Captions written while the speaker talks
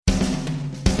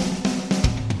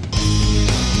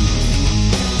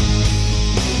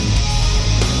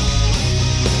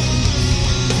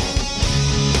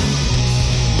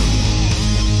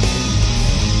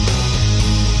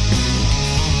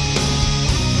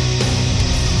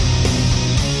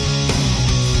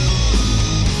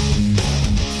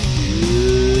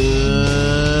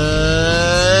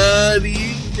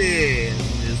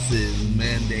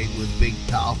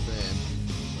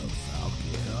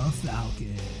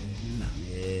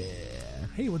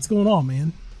Hey, what's going on,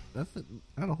 man? Nothing,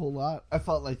 not a whole lot. I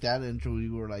felt like that intro,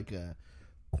 you were like a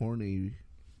corny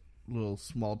little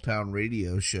small town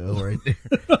radio show right there.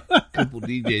 Couple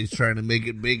DJs trying to make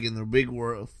it big in the big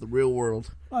world, the real world.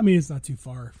 I mean, it's not too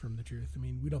far from the truth. I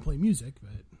mean, we don't play music,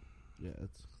 but yeah,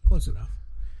 it's close enough.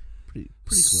 Pretty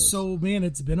close. So, man,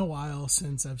 it's been a while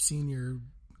since I've seen your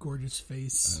gorgeous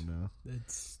face. I know.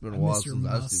 It's been a while since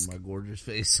I've seen my gorgeous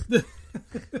face.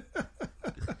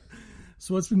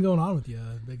 So what's been going on with you,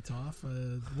 Big Toff?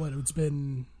 It's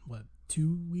been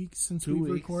 2 weeks since we've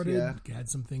recorded? Yeah. Had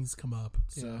some things come up.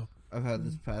 So yeah. I've had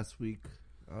this past week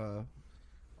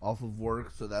off of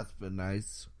work, so that's been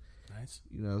nice. Nice.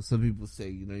 You know, some people say,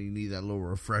 you need that little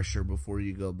refresher before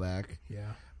you go back.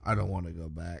 Yeah. I don't want to go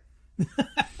back.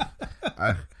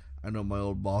 I know my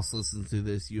old boss listens to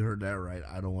this. You heard that right.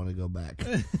 I don't want to go back.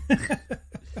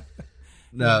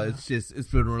 No, yeah. It's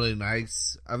been really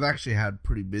nice. I've actually had a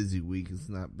pretty busy week. It's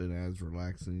not been as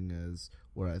relaxing as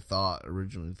what I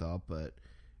originally thought, but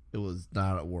it was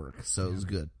not at work, so it was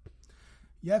good.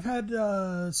 Yeah, I've had,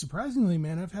 surprisingly,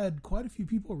 man, I've had quite a few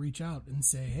people reach out and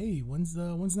say, hey, when's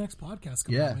the next podcast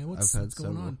coming out, man? What's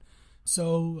going on?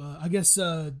 So, I guess,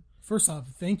 first off,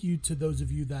 thank you to those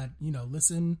of you that,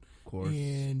 listen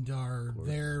and are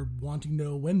there wanting to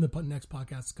know when the next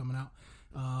podcast is coming out.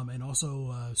 And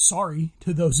also, sorry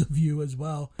to those of you as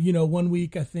well. 1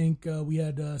 week, I think, we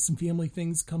had some family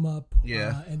things come up.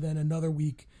 Yeah. And then another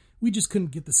week, we just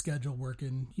couldn't get the schedule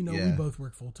working. We both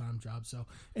work full-time jobs. So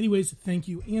anyways, thank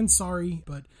you and sorry.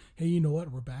 But hey, you know what?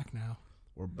 We're back now.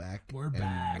 We're back. We're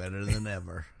back. Better than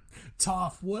ever.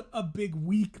 Toff, what a big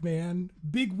week, man.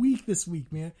 Big week this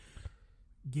week, man.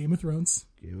 Game of Thrones.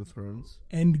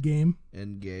 Endgame.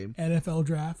 NFL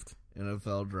Draft.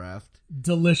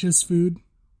 Delicious food.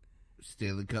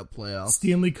 Stanley Cup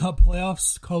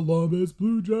playoffs. Columbus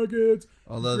Blue Jackets.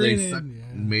 Although they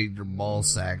made your ball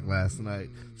sack last night.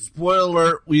 Spoiler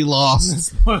alert, we lost.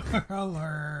 Spoiler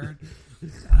alert.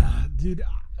 Dude,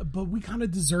 but we kind of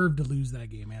deserved to lose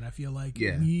that game, man. I feel like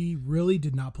we really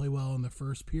did not play well in the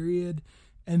first period.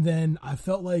 And then I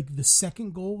felt like the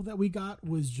second goal that we got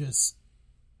was just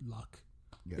luck.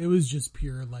 Yeah. It was just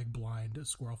pure, blind. A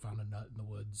squirrel found a nut in the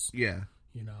woods. Yeah.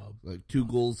 Like 2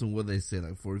 goals in, what they say,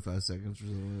 45 seconds or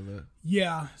something like that.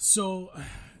 Yeah. So,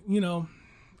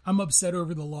 I'm upset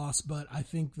over the loss, but I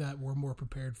think that we're more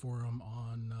prepared for them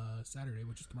on Saturday,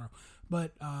 which is tomorrow.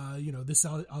 But, this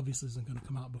obviously isn't going to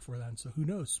come out before then. So who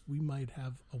knows? We might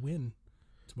have a win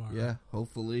tomorrow. Yeah,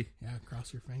 hopefully. Yeah,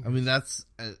 cross your fingers. I mean, that's,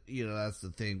 that's the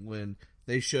thing. When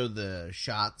they showed the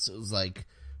shots, it was like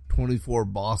 24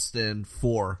 Boston,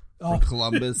 4 for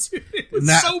Columbus. Dude, it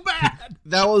was so bad.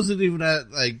 That wasn't even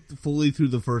fully through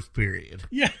the first period.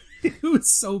 Yeah, it was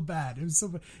so bad. And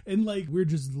we're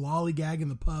just lollygagging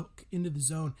the puck into the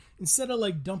zone instead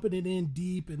of dumping it in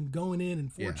deep and going in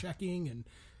and forechecking. And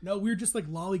no, we were just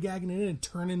lollygagging it in and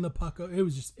turning the puck. It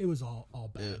was all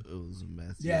bad. It was a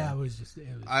mess. Yeah, it was just.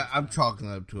 I'm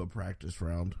chalking it up to a practice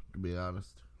round, to be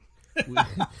honest.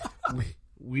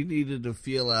 We needed to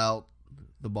feel out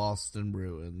the Boston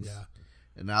Bruins. Yeah.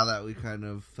 And now that we kind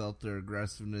of felt their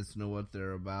aggressiveness, know what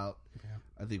they're about,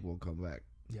 I think we'll come back.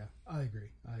 Yeah, I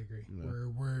agree.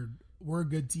 We're a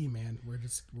good team, man. We're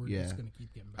just going to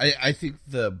keep getting back. I think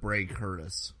the break hurt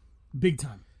us. Big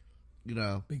time.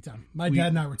 Big time. My dad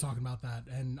and I were talking about that,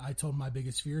 and I told him my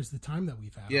biggest fear is the time that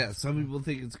we've had. Yeah, some people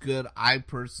think it's good. I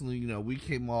personally, we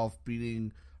came off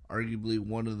beating arguably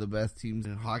one of the best teams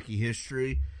in hockey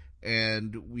history,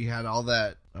 and we had all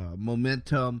that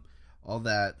momentum, all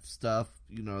that stuff,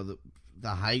 the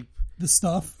hype. The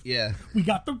stuff. Yeah. We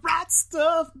got the right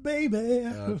stuff, baby.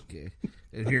 Okay.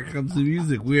 And here comes the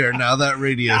music. We are now that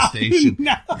radio station.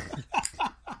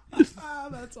 That's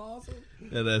awesome.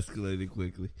 That escalated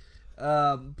quickly.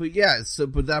 But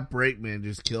that break, man,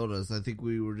 just killed us. I think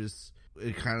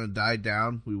it kind of died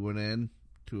down. We went in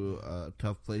to a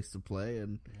tough place to play,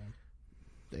 and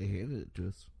they handed it to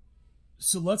us.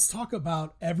 So let's talk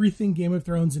about everything Game of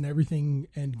Thrones and everything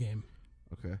Endgame.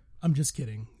 Okay. I'm just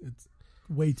kidding. It's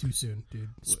way too soon, dude.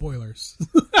 Spoilers.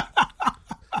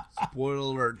 Spoiler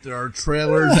alert. There are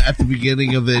trailers at the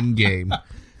beginning of Endgame.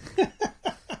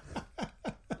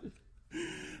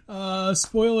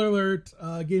 Spoiler alert.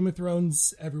 Game of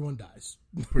Thrones, everyone dies.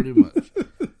 Pretty much.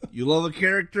 You love a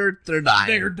character, they're dying.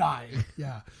 They're dying,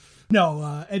 yeah.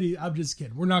 No, Eddie, I'm just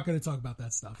kidding. We're not going to talk about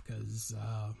that stuff because,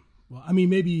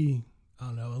 maybe... I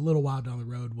don't know, a little while down the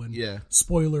road when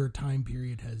spoiler time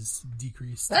period has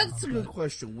decreased. That's a good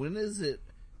question. When do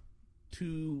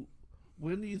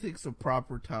you think is the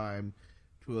proper time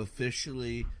to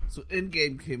officially... So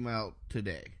Endgame came out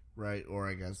today, right? Or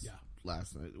I guess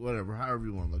last night. Whatever, however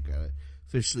you want to look at it.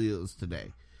 Officially, it was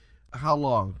today. How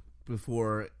long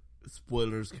before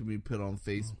spoilers can be put on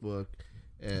Facebook?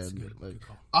 And good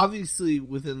obviously,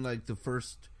 within like the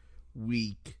first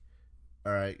week,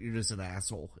 all right, you're just an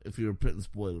asshole if you're putting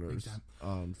spoilers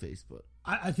on Facebook.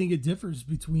 I think it differs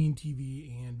between TV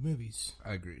and movies.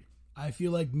 I agree. I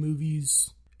feel like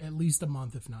movies, at least a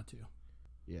month, if not 2.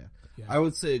 Yeah. I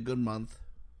would say a good month.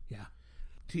 Yeah.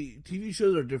 TV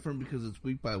shows are different because it's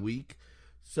week by week.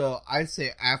 So I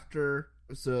say after.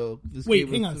 So this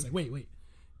hang on a second. Wait.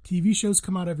 TV shows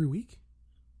come out every week?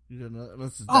 You don't know?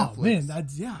 Unless it's Netflix. Oh, man. I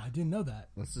didn't know that.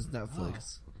 Unless it's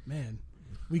Netflix. Oh, man.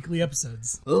 Weekly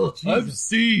episodes. Oh, I'm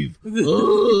Steve.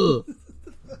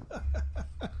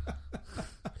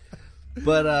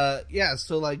 But,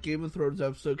 so like Game of Thrones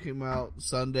episode came out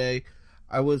Sunday.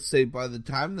 I would say by the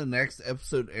time the next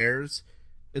episode airs,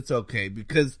 it's okay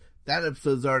because that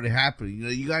episode's already happening. You know,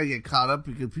 you gotta get caught up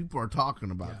because people are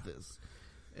talking about this.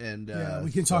 And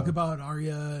we can talk about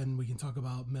Arya and we can talk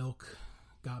about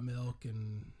Got Milk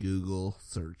and Google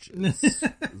searches. Is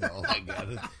all I got.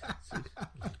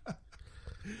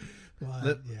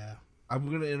 I'm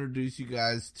going to introduce you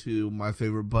guys to my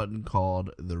favorite button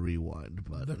called the rewind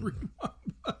button.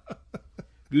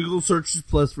 Google searches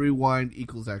plus rewind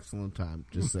equals excellent time.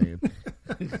 Just saying.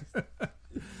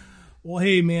 Well,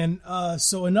 hey, man.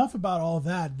 So enough about all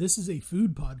that. This is a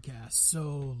food podcast.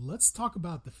 So let's talk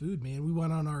about the food, man. We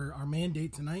went on our man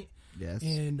date tonight. Yes.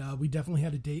 And we definitely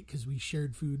had a date because we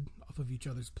shared food off of each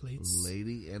other's plates.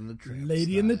 Lady and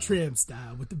the Tramp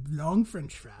style with the long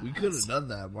French fries. We could have done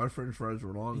that. My French fries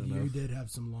were long enough. You did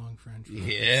have some long French fries.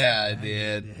 Yeah, I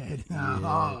did.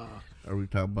 Yeah. Are we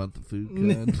talking about the food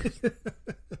kind?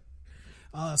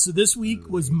 So this week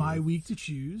was my week to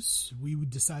choose. We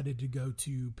decided to go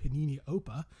to Panini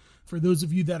Opa. For those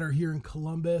of you that are here in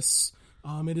Columbus,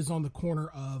 it is on the corner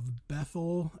of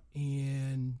Bethel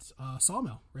and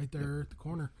Sawmill, right there at the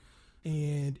corner.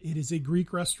 And it is a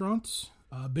Greek restaurant.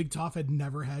 Big Toff had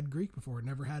never had Greek before.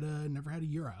 Never had a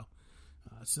gyro.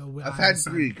 I've had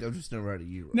Greek. I've just never had a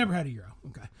gyro. Never had a gyro.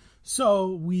 Okay.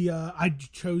 So I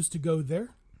chose to go there.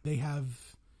 They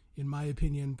have, in my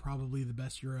opinion, probably the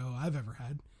best gyro I've ever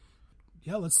had.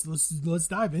 Yeah, let's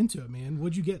dive into it, man.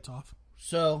 What'd you get, Toff?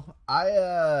 So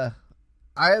I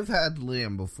have had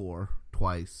lamb before.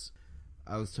 Twice.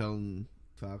 I was telling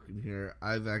Falcon here,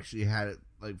 I've actually had it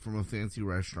like from a fancy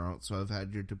restaurant, so I've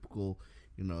had your typical,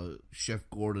 Chef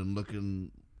Gordon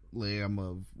looking lamb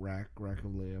of rack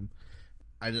of lamb.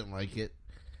 I didn't like it.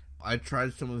 I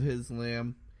tried some of his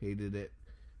lamb, hated it.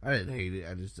 I didn't hate it,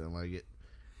 I just didn't like it.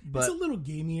 But it's a little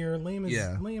gamier. Lamb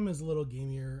is a little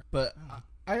gamier. But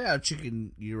I had a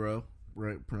chicken gyro,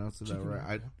 right? Pronounce it that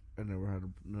right? I never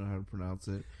know how to pronounce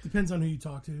it. Depends on who you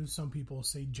talk to. Some people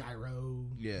say gyro,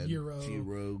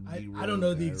 gyro. I don't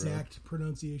know the exact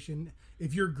pronunciation.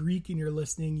 If you're Greek and you're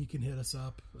listening, you can hit us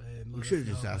up. And we should have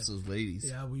just asked those ladies.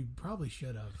 Yeah, we probably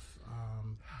should have.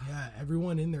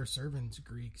 Everyone in there serving's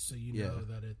Greek, so you know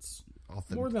that it's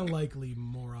authentic. More than likely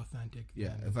more authentic.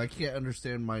 Yeah, if I can't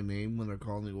understand my name when they're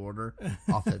calling the order,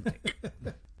 authentic.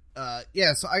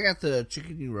 So I got the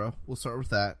chicken gyro. We'll start with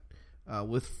that.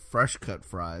 With fresh cut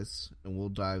fries, and we'll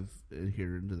dive in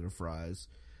here into the fries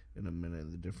in a minute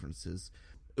and the differences.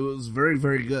 It was very,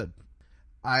 very good.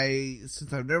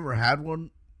 Since I've never had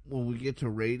one, when we get to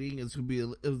rating, it's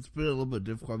been a little bit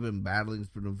difficult. I've been battling. It's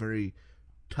been a very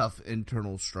tough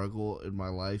internal struggle in my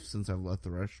life since I've left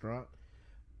the restaurant.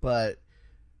 But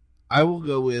I will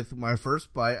go with my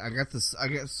first bite.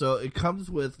 So it comes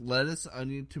with lettuce,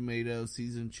 onion, tomato,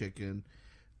 seasoned chicken,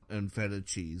 and feta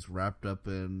cheese wrapped up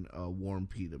in warm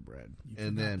pita bread.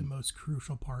 And then the most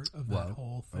crucial part of that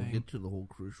whole thing. I'll get to the whole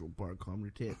crucial part. Calm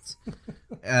your tits.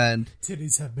 And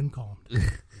titties have been calmed.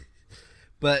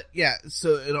 But yeah,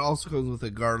 so it also comes with a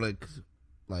garlic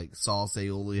sauce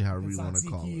aioli, however you want to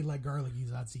call it. Like garlicky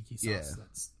tzatziki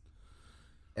sauce.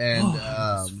 Yeah. And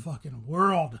this fucking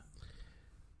world.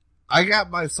 I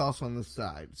got my sauce on the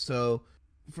side. So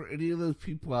for any of those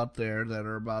people out there that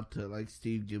are about to, like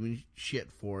Steve, give me shit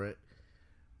for it,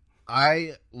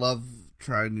 I love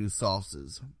trying new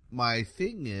sauces. My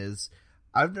thing is,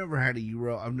 I've never had a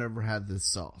gyro. I've never had this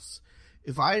sauce.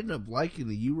 If I end up liking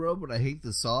the gyro, but I hate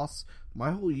the sauce,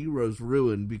 my whole gyro's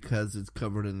ruined because it's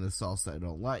covered in the sauce that I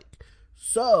don't like.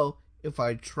 So, if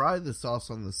I try the sauce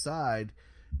on the side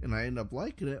and I end up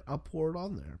liking it, I'll pour it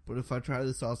on there. But if I try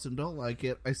the sauce and don't like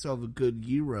it, I still have a good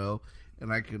gyro.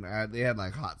 And I can add, they had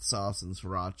like hot sauce and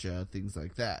sriracha, things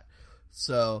like that.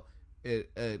 So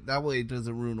that way it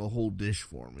doesn't ruin a whole dish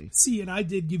for me. See, and I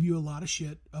did give you a lot of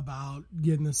shit about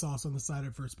getting the sauce on the side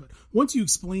at first. But once you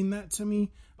explained that to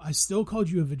me, I still called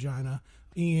you a vagina.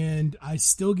 And I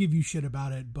still give you shit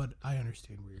about it, but I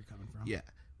understand where you're coming from. Yeah.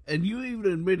 And you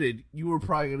even admitted you were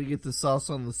probably going to get the sauce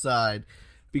on the side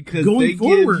because Going they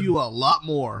forward, give you a lot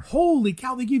more. Holy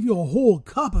cow, they give you a whole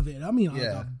cup of it. I mean, like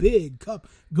a big cup.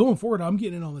 Going forward, I'm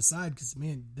getting it on the side because,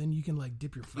 man, then you can like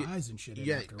dip your fries and shit in it.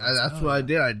 Yeah, that's what I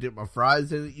did. I dipped my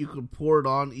fries in it. You could pour it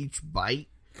on each bite.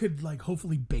 Could like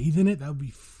hopefully bathe in it. That would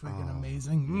be freaking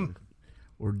amazing.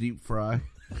 Or deep fry.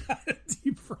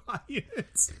 Deep fry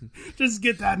it. Just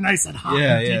get that nice and hot.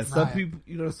 Yeah, and yeah. deep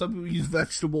fry Some people use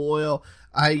vegetable oil.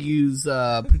 I use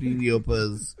panini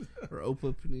opas or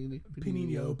opa panini.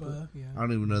 Panini opa. Yeah. I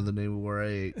don't even know the name of where I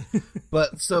ate.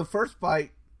 But so first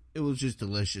bite, it was just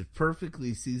delicious.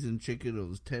 Perfectly seasoned chicken. It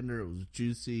was tender. It was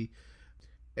juicy,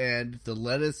 and the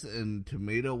lettuce and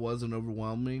tomato wasn't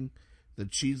overwhelming. The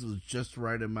cheese was just the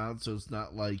right amount, so it's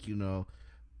not like it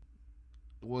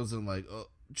wasn't like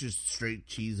just straight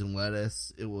cheese and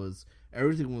lettuce.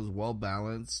 Everything was well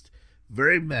balanced.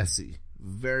 Very messy.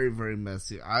 Very, very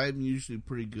messy. I'm usually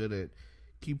pretty good at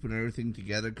keeping everything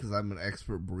together because I'm an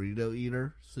expert burrito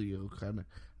eater. So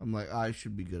I'm like, I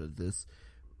should be good at this.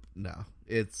 No,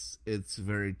 it's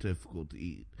very difficult to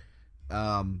eat.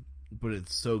 But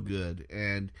it's so good,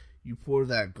 and you pour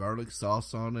that garlic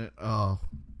sauce on it. Oh.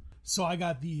 So I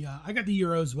got the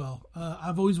gyro as well.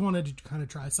 I've always wanted to kind of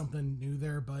try something new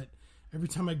there, but every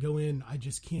time I go in, I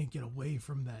just can't get away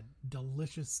from that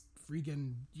delicious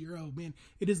freaking gyro, man.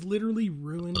 It is literally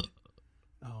ruined.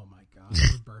 Oh my god,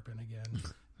 we're burping again.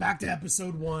 Back to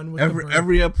episode 1. With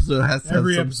every episode has to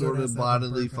have some sort of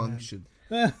bodily function.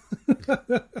 I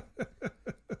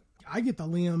get the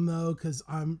lamb though because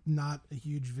I'm not a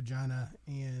huge vagina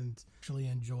and actually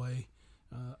enjoy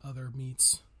other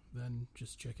meats than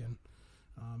just chicken.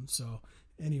 So,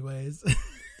 anyways,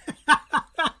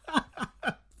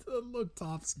 look,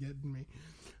 Toph's getting me.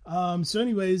 So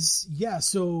anyways, yeah,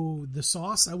 so the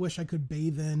sauce I wish I could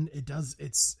bathe in.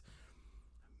 It's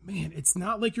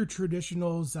not like your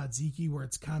traditional tzatziki where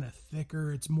it's kind of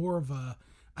thicker. It's more of a,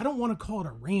 I don't want to call it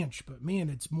a ranch, but man,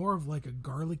 it's more of like a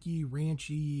garlicky,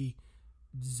 ranchy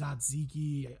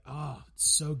tzatziki. Oh,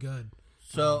 it's so good.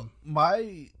 So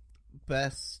my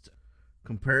best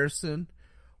comparison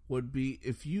would be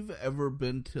if you've ever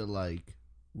been to like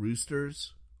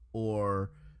Roosters or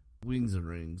Wings and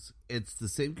Rings, it's the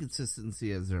same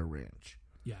consistency as their ranch.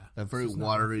 Yeah. That very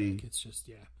watery. It's just,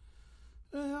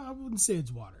 I wouldn't say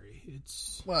it's watery.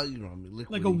 It's, well, you know what I mean.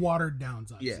 Liquidy. Like a watered down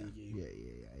tzatziki.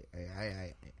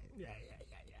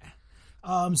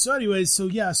 Yeah. So anyways, so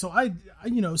I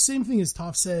same thing as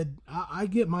Toph said. I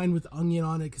get mine with onion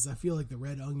on it because I feel like the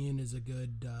red onion is a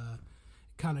good,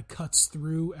 kind of cuts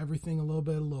through everything a little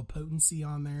bit, a little potency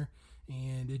on there.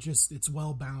 And it's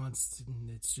well balanced and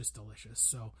it's just delicious.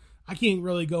 So I can't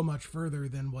really go much further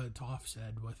than what Toph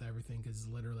said with everything because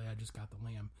literally I just got the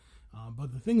lamb.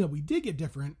 But the thing that we did get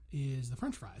different is the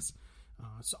French fries.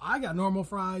 So I got normal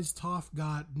fries. Toph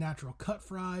got natural cut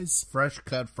fries. Fresh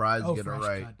cut fries, get it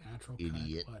right. Cut, natural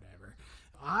idiot. Cut, whatever.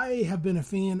 I have been a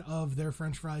fan of their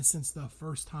French fries since the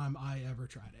first time I ever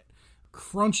tried it.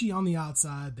 Crunchy on the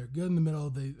outside. They're good in the middle.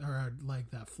 They are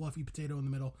like that fluffy potato in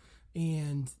the middle.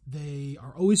 And they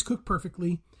are always cooked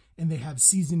perfectly, and they have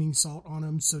seasoning salt on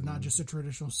them, so not just a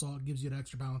traditional salt, gives you an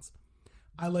extra balance.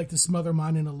 I like to smother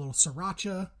mine in a little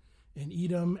sriracha and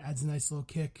eat them, adds a nice little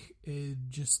kick. It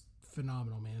just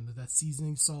phenomenal, man. That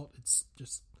seasoning salt, it's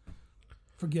just,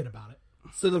 forget about it.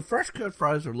 So the fresh cut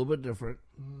fries are a little bit different.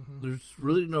 Mm-hmm. There's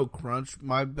really no crunch.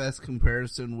 My best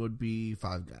comparison would be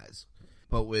Five Guys,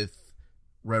 but with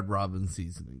Red Robin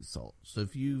seasoning salt. So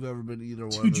if you've ever been either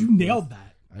one, dude, you nailed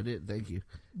that. I did, thank you.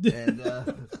 And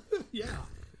yeah,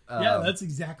 that's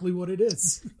exactly what it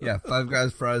is. Yeah, Five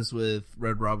Guys fries with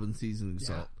Red Robin seasoning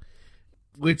salt,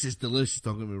 which is delicious.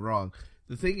 Don't get me wrong.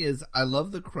 The thing is, I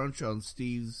love the crunch on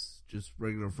Steve's just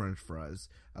regular French fries.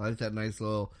 I like that nice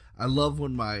little. I love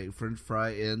when my French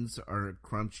fry ends are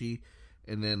crunchy,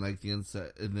 and then like the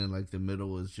inside, and then like the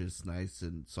middle is just nice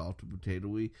and soft and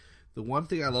potatoey. The one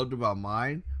thing I loved about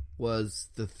mine was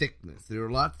the thickness. They were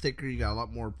a lot thicker. You got a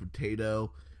lot more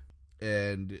potato,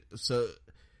 and so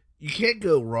you can't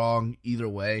go wrong either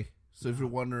way. So if you're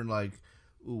wondering like,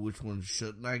 ooh, which one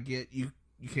shouldn't I get, you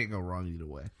can't go wrong either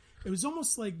way. It was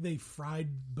almost like they fried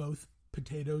both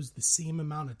potatoes the same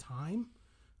amount of time,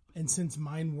 and since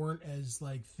mine weren't as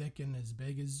like thick and as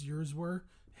big as yours were,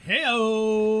 they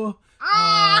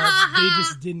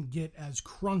just didn't get as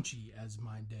crunchy as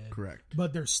mine did. Correct.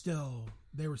 But they were still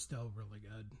really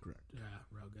good. Correct. Yeah,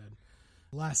 real good.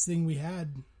 Last thing we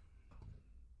had,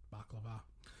 baklava.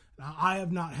 Now, I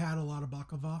have not had a lot of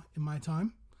baklava in my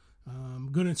time.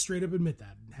 I'm going to straight up admit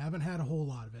that. Haven't had a whole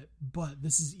lot of it, but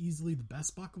this is easily the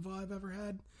best baklava I've ever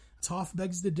had. Toph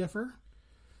begs to differ.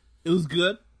 It was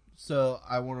good. So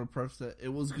I want to preface that it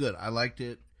was good. I liked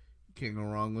it. Can't go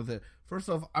wrong with it. First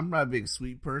off, I'm not a big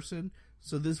sweet person,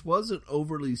 so this wasn't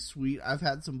overly sweet. I've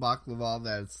had some baklava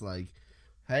that's like,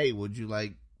 hey, would you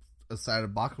like a side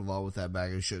of baklava with that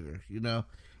bag of sugar? You know,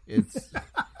 it's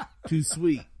too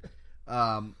sweet.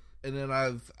 And then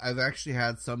I've actually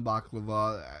had some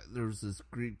baklava. There was this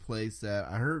Greek place that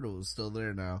I heard it was still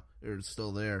there now. It's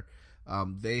still there.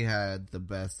 They had the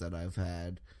best that I've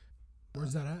had.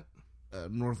 Where's that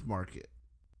at? North Market.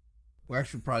 We'll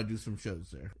actually probably do some shows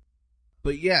there.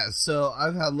 But yeah, so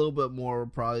I've had a little bit more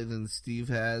probably than Steve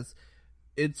has.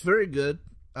 It's very good.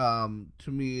 To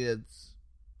me, it's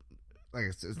like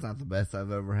I said, it's not the best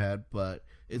I've ever had, but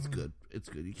it's good. It's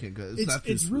good. You can't go.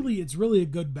 It's really a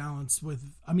good balance with.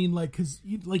 I mean, like because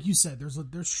like you said,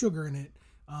 there's sugar in it,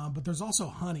 but there's also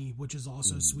honey, which is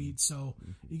also sweet. So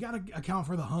you got to account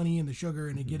for the honey and the sugar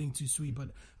and it getting too sweet. But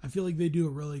I feel like they do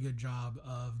a really good job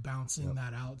of balancing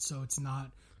that out, so it's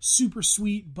not super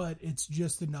sweet, but it's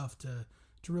just enough to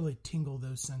really tingle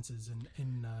those senses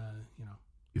and you know.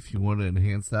 If you want to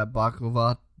enhance that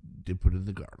baklava, dip it in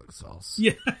the garlic sauce.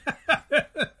 Yeah.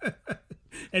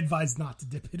 Advised not to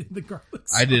dip it in the garlic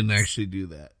sauce. I didn't actually do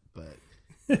that, but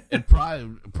it'd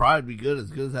probably be good as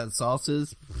that sauce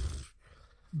is.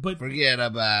 But forget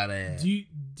about it.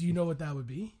 Do you know what that would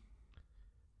be?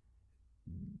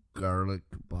 Garlic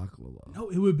baklava. No,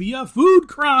 it would be a food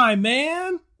crime,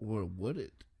 man. Or would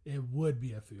it? It would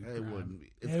be a food crime. It wouldn't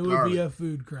be. It would be a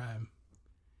food crime.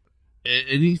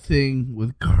 Anything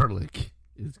with garlic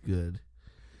is good.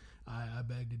 I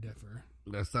beg to differ.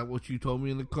 That's not what you told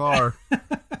me in the car.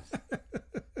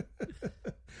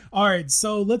 All right,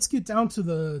 so let's get down to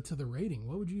the rating.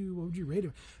 What would you rate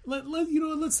it?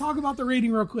 Let's talk about the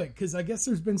rating real quick because I guess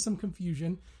there's been some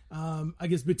confusion. I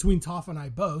guess between Toph and I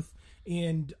both,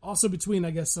 and also between I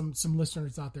guess some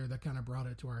listeners out there that kind of brought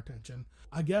it to our attention.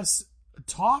 I guess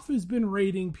Toph has been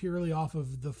rating purely off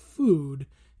of the food,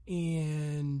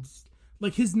 and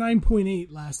like his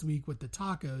 9.8 last week with the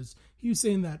tacos, he was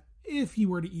saying that if he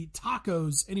were to eat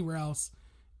tacos anywhere else,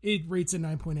 it rates a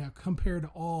 9.8 compared to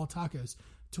all tacos.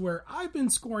 To where I've been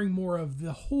scoring more of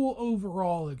the whole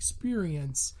overall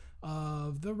experience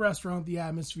of the restaurant, the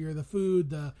atmosphere, the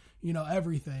food,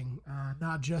 everything,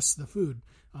 not just the food.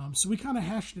 So we kind of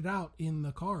hashed it out in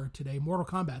the car today, Mortal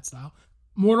Kombat style.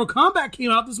 Mortal Kombat came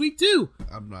out this week too.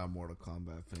 I'm not a Mortal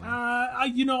Kombat fan.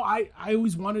 I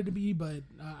always wanted to be, but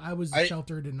I was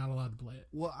sheltered and not allowed to play it.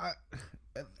 Well,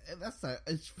 that's not.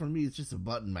 It's for me. It's just a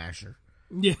button masher.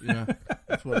 Yeah,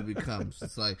 that's what it becomes.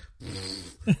 It's like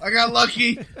I got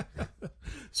lucky.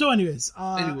 So, anyways,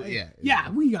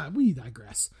 we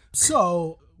digress.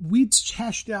 So we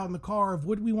hashed out in the car of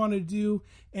what we wanted to do,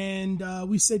 and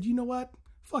we said, you know what?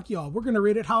 Fuck y'all. We're gonna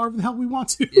rate it however the hell we want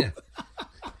to. Yeah.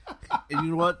 And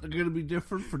you know what? They're going to be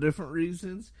different for different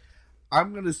reasons.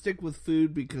 I'm going to stick with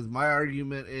food because my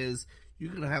argument is you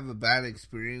can have a bad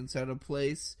experience at a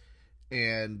place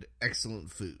and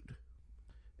excellent food.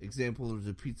 Example, there's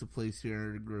a pizza place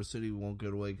here in Grove City. We won't go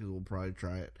away because we'll probably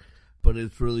try it. But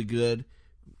it's really good.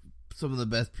 Some of the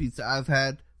best pizza I've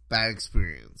had, bad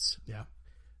experience. Yeah.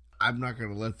 I'm not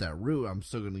going to let that ruin. I'm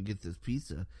still going to get this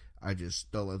pizza. I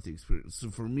just don't let the experience. So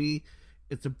for me,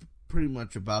 it's pretty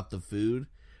much about the food.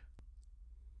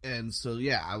 And so,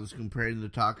 yeah, I was comparing the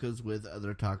tacos with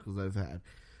other tacos I've had.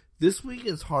 This week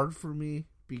is hard for me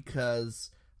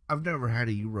because I've never had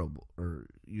a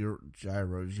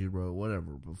gyro,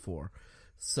 whatever, before.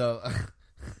 So,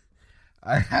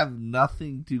 I have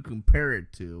nothing to compare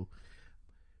it to.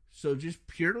 So, just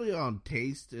purely on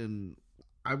taste, and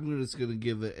I'm just going to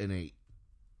give it an 8.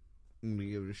 I'm going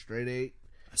to give it a straight 8.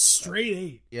 A straight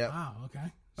 8? Yeah. Wow,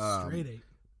 okay. Straight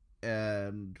 8.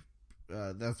 And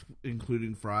that's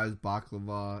including fries,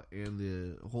 baklava, and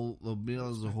the meal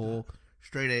as a whole.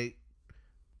 Straight 8.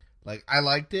 Like, I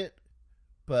liked it,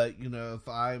 but, if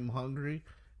I'm hungry,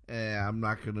 I'm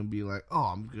not going to be like, oh,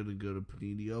 I'm going to go to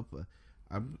Panini Opa.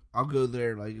 I'll go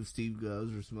there, like, if Steve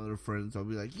goes or some other friends, I'll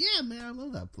be like, yeah, man, I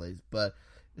love that place. But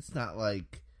it's not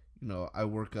like, I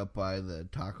work up by the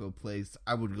taco place.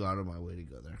 I would go out of my way to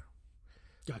go there.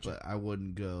 Gotcha. But I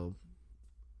wouldn't go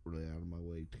really out of my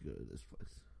way to go to this place.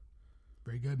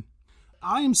 Very good.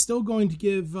 I am still going to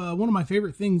give, one of my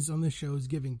favorite things on this show is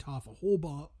giving Toph a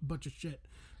whole bunch of shit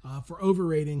for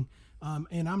overrating,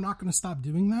 and I'm not going to stop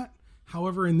doing that.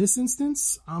 However, in this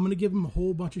instance, I'm going to give him a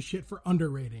whole bunch of shit for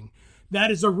underrating. That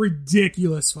is a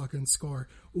ridiculous fucking score.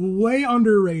 Way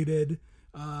underrated.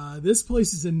 This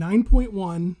place is a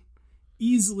 9.1.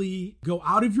 Easily go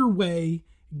out of your way.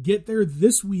 Get there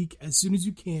this week as soon as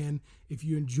you can. If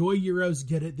you enjoy gyros,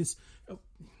 get it.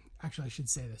 Actually, I should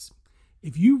say this.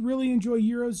 If you really enjoy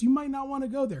gyros, you might not want to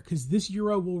go there because this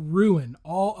gyro will ruin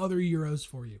all other gyros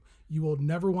for you. You will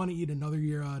never want to eat another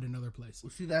gyro at another place.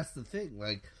 Well, see, that's the thing.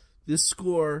 Like, this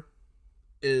score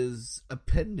is a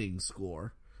pending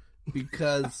score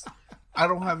because I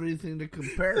don't have anything to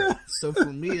compare it. So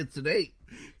for me, it's an 8.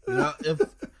 You know,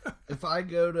 if I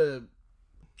go to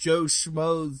Joe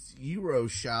Schmo's gyro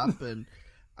shop and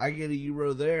I get a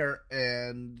gyro there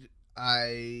and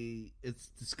it's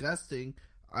disgusting,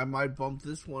 I might bump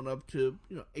this one up to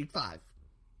 8.5.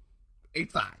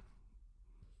 8.5.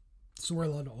 So we're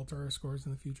allowed to alter our scores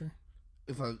in the future.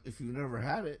 If you've never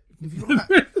had it, if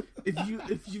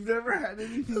you've never had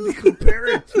anything to compare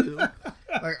it to,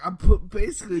 like I'm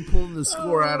basically pulling the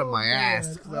score out of my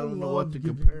ass because I don't know what to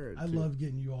compare it to. I love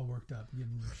getting you all worked up,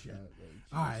 giving you shit.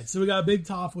 All right, so we got Big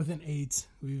Toff with an 8.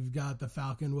 We've got the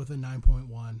Falcon with a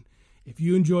 9.1. If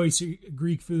you enjoy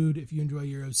Greek food, if you enjoy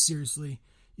gyros, seriously,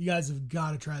 you guys have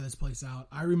got to try this place out.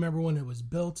 I remember when it was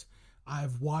built.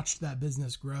 I've watched that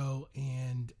business grow,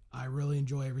 and I really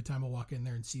enjoy every time I walk in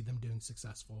there and see them doing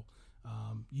successful.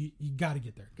 You got to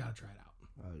get there. Got to try it out.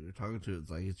 You're talking to it's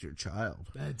like it's your child.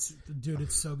 Dude,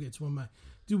 it's so good. It's one of my...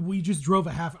 Dude, we just drove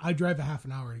I drive a half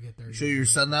an hour to get there. Show your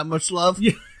son that much love?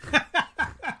 Yeah.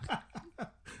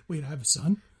 Wait, I have a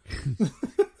son?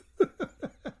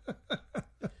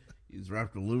 He's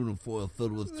wrapped in aluminum foil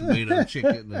filled with tomato,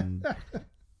 chicken, and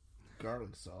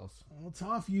garlic sauce. Well,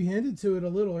 Toff, you hinted to it a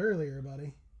little earlier,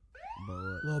 buddy. But what?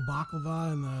 A little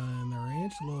baklava in the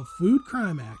ranch, a little food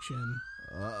crime action.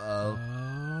 Uh-oh.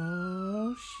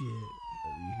 Oh, shit.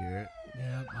 You hear it?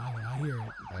 Yeah, I hear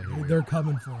it. They're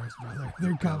coming for us, brother.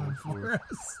 They're coming for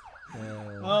us.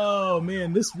 Oh,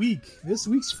 man, this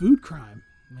week's food crime.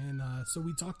 Man, so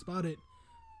we talked about it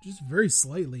just very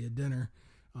slightly at dinner.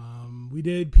 We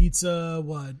did pizza,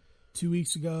 2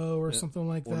 weeks ago or something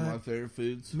like that. One of my favorite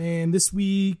foods. Man, this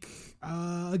week,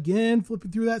 again,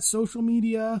 flipping through that social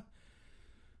media,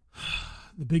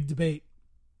 the big debate.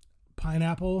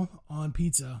 Pineapple on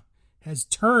pizza has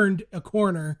turned a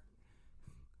corner.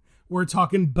 We're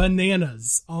talking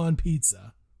bananas on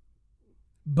pizza.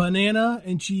 Banana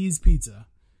and cheese pizza.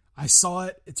 I saw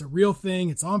it. It's a real thing.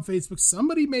 It's on Facebook.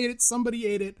 Somebody made it. Somebody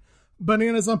ate it.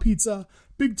 Bananas on pizza.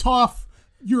 Big Toff,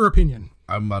 your opinion.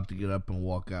 I'm about to get up and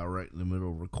walk out right in the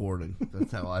middle of recording.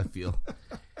 That's how I feel.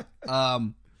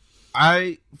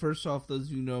 First off, those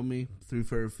of you who know me, 3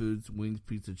 favorite foods: wings,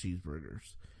 pizza,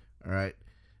 cheeseburgers. All right.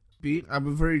 I'm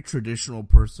a very traditional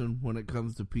person when it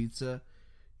comes to pizza.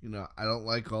 I don't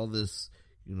like all this,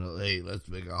 hey, let's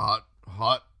make a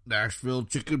hot Nashville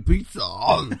chicken pizza.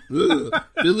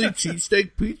 Philly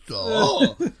cheesesteak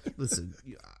pizza. Listen,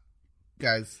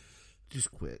 guys,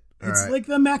 just quit. It's like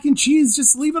the mac and cheese.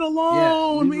 Just leave it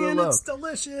alone, man. It's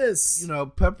delicious.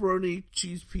 Pepperoni,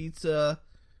 cheese pizza,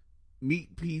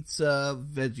 meat pizza,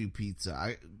 veggie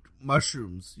pizza,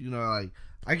 mushrooms.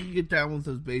 I can get down with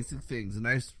those basic things. A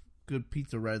nice, good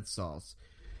pizza red sauce.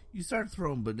 You start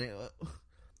throwing banana.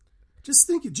 Just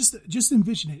think it. Just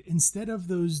envision it. Instead of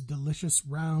those delicious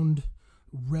round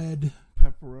red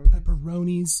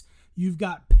pepperonis, you've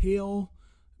got pale,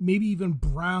 maybe even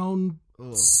brown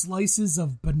slices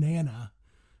of banana.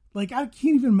 Like, I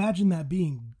can't even imagine that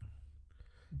being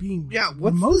what's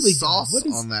remotely the sauce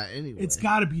on that anyway? It's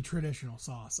got to be traditional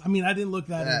sauce. I mean, I didn't look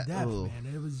that in depth,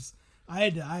 man. It was I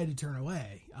had to turn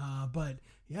away. But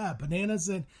yeah, bananas,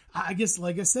 and I guess,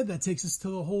 like I said, that takes us to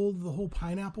the whole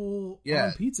pineapple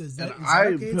on pizza.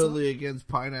 I'm totally against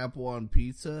pineapple on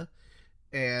pizza.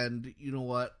 And you know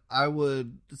what? I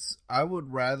would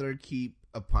rather keep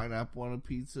a pineapple on a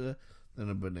pizza than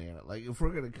a banana. Like, if we're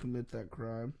gonna commit that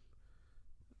crime,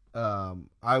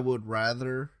 I would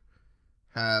rather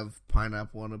have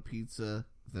pineapple on a pizza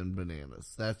than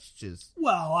bananas. That's just...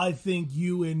 Well, I think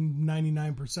you and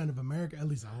 99% of America, at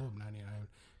least I hope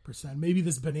 99%. Maybe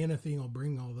this banana thing will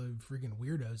bring all the freaking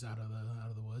weirdos out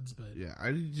of the woods, but... Yeah,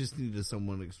 I just needed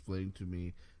someone explain to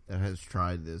me that has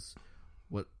tried this.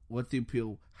 What the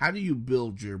appeal... How do you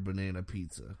build your banana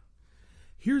pizza?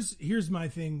 Here's my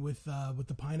thing with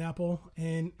the pineapple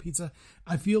and pizza.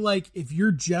 I feel like if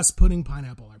you're just putting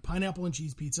pineapple and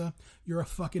cheese pizza, you're a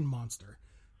fucking monster.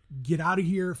 Get out of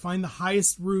here, find the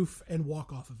highest roof, and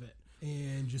walk off of it,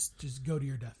 and just go to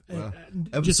your death.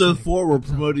 Episode 4, we're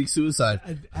promoting suicide.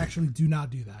 I actually do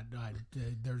not do that.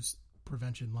 There's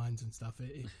prevention lines and stuff.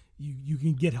 You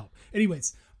can get help.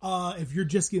 Anyways, if you're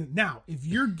just if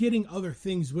you're getting other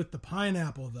things with the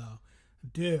pineapple though,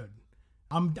 dude,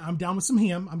 I'm down with some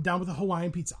ham. I'm down with a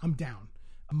Hawaiian pizza. I'm down.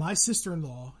 My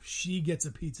sister-in-law, she gets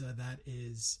a pizza that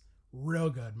is real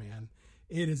good, man.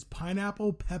 It is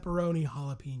pineapple, pepperoni,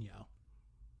 jalapeno.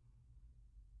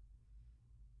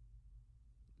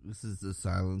 This is the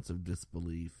silence of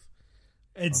disbelief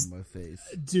on my face.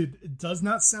 Dude, it does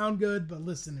not sound good, but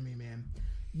listen to me, man.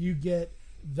 You get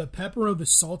the the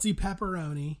salty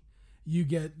pepperoni. You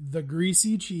get the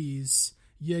greasy cheese.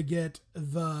 You get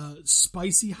the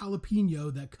spicy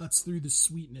jalapeno that cuts through the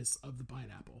sweetness of the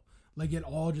pineapple. Like it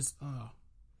all just, All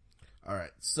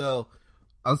right, so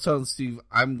I was telling Steve,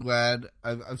 I'm glad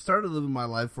I've started living my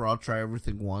life where I'll try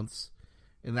everything once,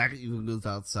 and that even goes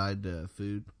outside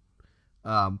food.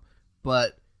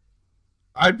 But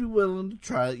I'd be willing to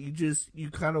try it. You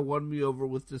kind of won me over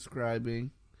with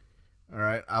describing. All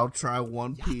right, I'll try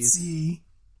one piece.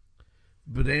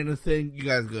 Banana thing, you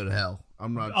guys go to hell.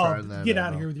 I'm not trying that. Get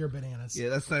out of here with your bananas. Yeah,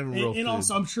 that's not even real food. And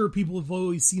also, I'm sure people have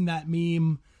always seen that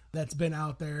meme that's been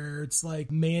out there. It's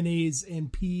like mayonnaise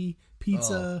and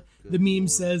pizza. The meme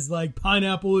says like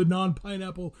pineapple and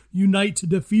non-pineapple unite to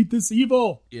defeat this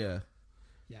evil. Yeah.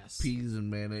 Yes. Peas and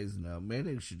mayonnaise. No,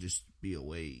 mayonnaise should just be a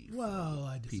wave. Well,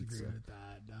 I disagree pizza. with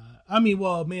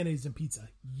that. Mayonnaise and pizza.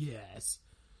 Yes.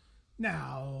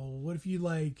 Now, what if you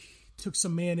took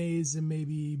some mayonnaise and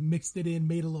maybe mixed it in,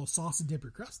 made a little sauce and dip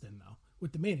your crust in though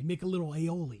with the mayonnaise? Make a little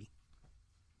aioli.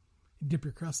 Dip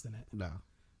your crust in it.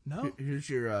 No? Here's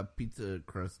your pizza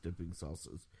crust dipping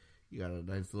sauces. You got a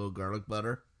nice little garlic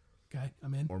butter. Okay,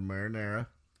 I'm in. Or marinara.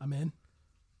 I'm in.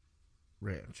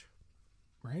 Ranch.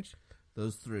 Ranch?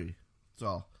 Those three. It's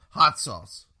all. Hot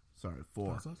sauce. Sorry,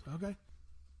 4. Hot sauce? Okay.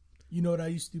 You know what I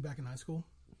used to do back in high school?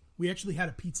 We actually had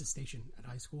a pizza station at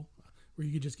high school where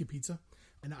you could just get pizza.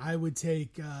 And I would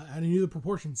take, I knew the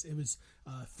proportions. It was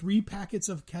 3 packets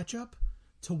of ketchup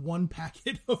to 1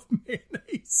 packet of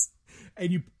mayonnaise.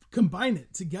 And you combine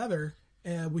it together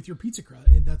with your pizza crust.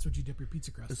 And that's what you dip your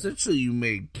pizza crust in. Essentially, you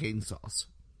made cane sauce.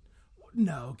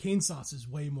 No, cane sauce is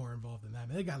way more involved than that.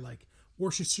 They got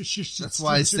Worcestershire. That's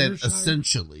why I said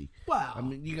essentially. Wow. I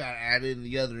mean, you got to add in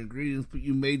the other ingredients, but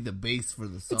you made the base for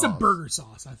the sauce. It's a burger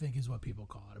sauce, I think, is what people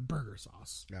call it. A burger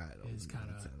sauce. I don't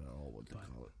know what to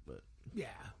call it, but yeah,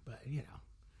 but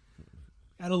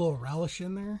add a little relish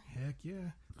in there. Heck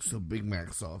yeah. So Big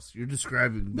Mac sauce. You're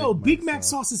describing Big Mac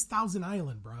sauce is Thousand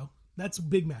Island, bro. That's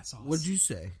Big Mac sauce. What'd you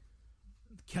say?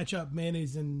 Ketchup,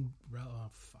 mayonnaise, and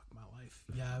fuck my life.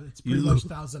 Yeah, it's pretty much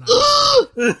Thousand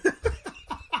Island.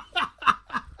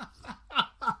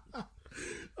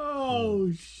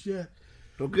 Oh shit!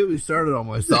 Don't get me started on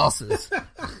my sauces.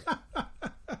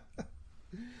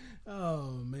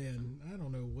 Oh man, I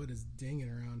don't know what is dinging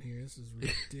around here. This is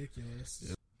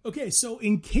ridiculous. Okay, so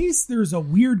in case there's a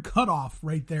weird cutoff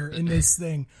right there in this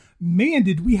thing, man,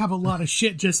 did we have a lot of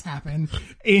shit just happen,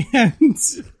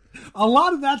 and a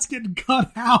lot of that's getting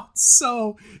cut out.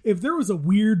 So if there was a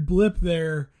weird blip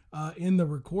there in the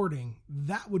recording,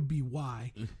 that would be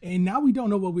why. And now we don't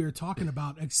know what we were talking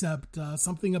about, except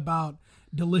something about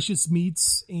delicious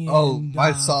meats and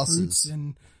my sauces fruits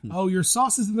and your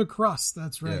sauces in the crust.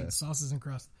 That's right, sauces and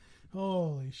crust.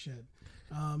 Holy shit!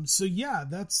 So yeah,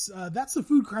 that's the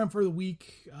food crime for the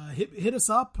week. Hit us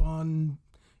up on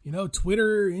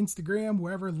Twitter, Instagram,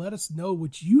 wherever. Let us know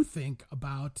what you think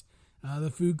about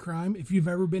the food crime. If you've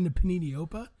ever been to Panini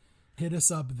Opa, hit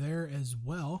us up there as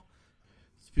well.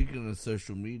 Speaking of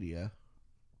social media,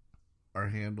 our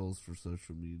handles for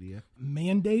social media.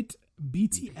 Mandate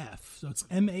BTF. So it's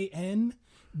MANDATE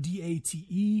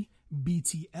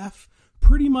BTF.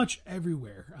 Pretty much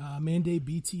everywhere. Mandate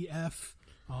BTF.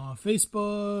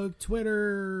 Facebook,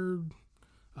 Twitter,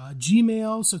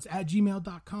 Gmail. So it's at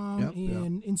gmail.com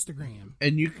and Instagram.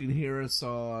 And you can hear us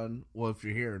on, well, if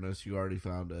you're hearing us, you already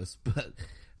found us. But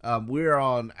we're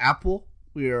on Apple.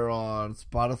 We are on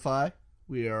Spotify.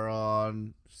 We are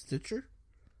on Stitcher.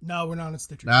 No, we're not on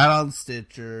Stitcher. Not on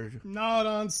Stitcher. Not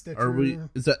on Stitcher. Are we?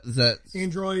 Is that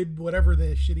Android? Whatever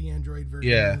the shitty Android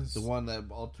version is. The one that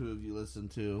all 2 of you listen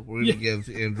to. We're gonna give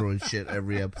Android shit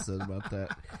every episode about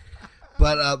that.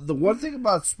 But the one thing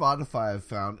about Spotify I've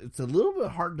found, it's a little bit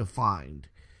hard to find.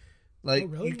 Like,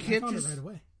 really? You can't I found just it right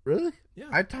away. Really? Yeah.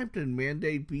 I typed in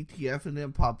Mandate BTF and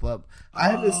then pop up. I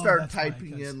had to start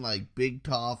typing in like Big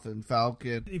Toff and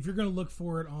Falcon. If you're going to look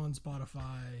for it on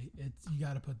Spotify, you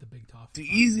got to put the Big Toff. The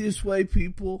easiest way,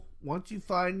 people, once you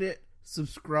find it,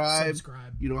 subscribe.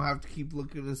 You don't have to keep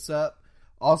looking us up.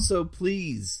 Also,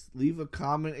 please leave a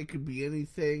comment. It could be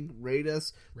anything. Rate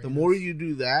us. The more you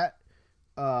do that,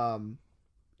 the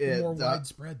more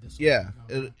widespread this. Yeah.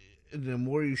 And the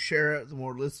more you share it, the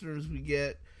more listeners we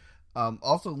get.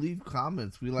 Also, leave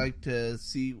comments. We like to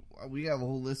see. We have a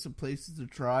whole list of places to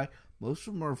try. Most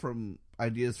of them are from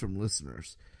ideas from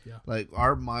listeners. Yeah. Like,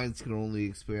 our minds can only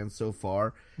expand so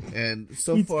far. And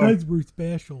so it's far. because we're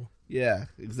special. Yeah,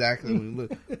 exactly.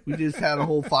 We just had a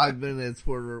whole 5 minutes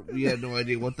where we had no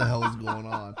idea what the hell was going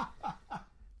on.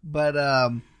 But,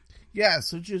 yeah,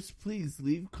 so just please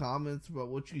leave comments about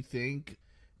what you think.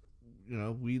 You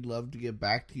know, we'd love to get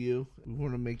back to you. We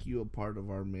want to make you a part of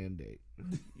our mandate.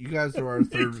 You guys are our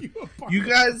third. You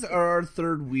guys are our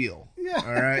third wheel. Yeah.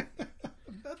 All right.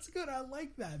 That's good. I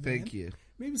like that, man. Thank you.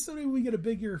 Maybe someday we get a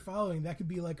bigger following. That could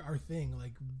be like our thing,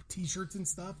 like T-shirts and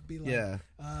stuff. Be like,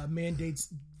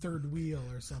 Mandate's third wheel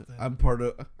or something.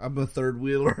 I'm a third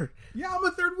wheeler. Yeah, I'm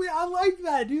a third wheel. I like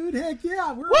that, dude. Heck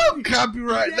yeah. Woo!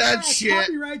 Copyright that shit.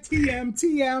 Copyright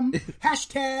TM.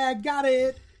 Hashtag got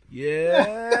it.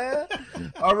 Yeah.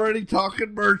 Already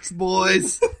talking merch,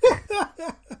 boys.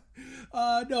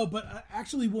 No, but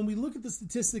actually, when we look at the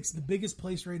statistics, the biggest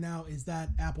place right now is that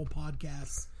Apple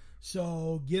Podcasts.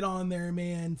 So get on there,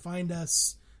 man. Find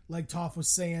us, like Toph was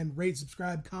saying, rate,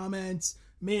 subscribe, comments.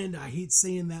 Man, I hate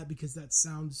saying that because that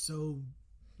sounds so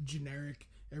generic.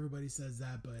 Everybody says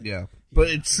that, but yeah. But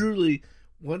it truly,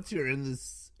 once you're in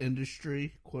this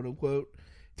industry, quote unquote,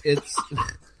 it's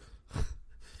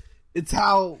it's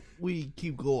how we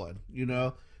keep going. You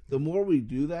know, the more we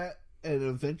do that, and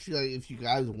eventually, if you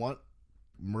guys want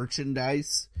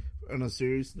merchandise on a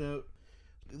serious note,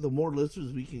 the more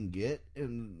listeners we can get,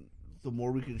 and the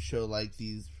more we can show like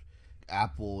these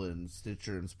Apple and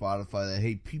Stitcher and Spotify that,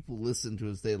 hey, people listen to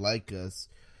us, they like us.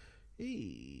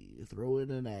 Hey, throw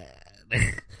in an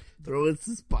ad, throw in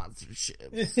some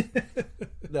sponsorships.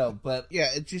 No, but yeah,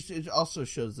 it also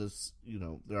shows us, you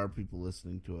know, there are people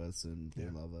listening to us and they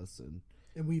love us, and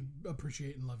we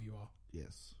appreciate and love you all.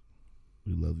 Yes,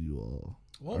 we love you all.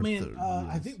 Well, man,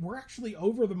 I think we're actually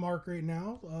over the mark right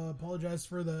now. Apologize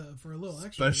for a little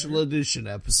extra special edition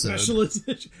episode, special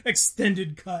edition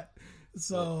extended cut.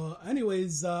 So,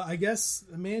 anyways, I guess,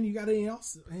 man, you got anything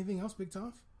else, Big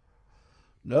Toph?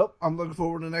 Nope. I'm looking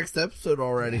forward to the next episode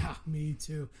already. Yeah, me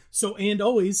too. So, and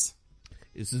always,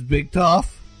 this is Big Toph,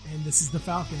 and this is the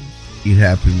Falcon. Eat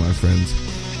happy, my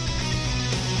friends.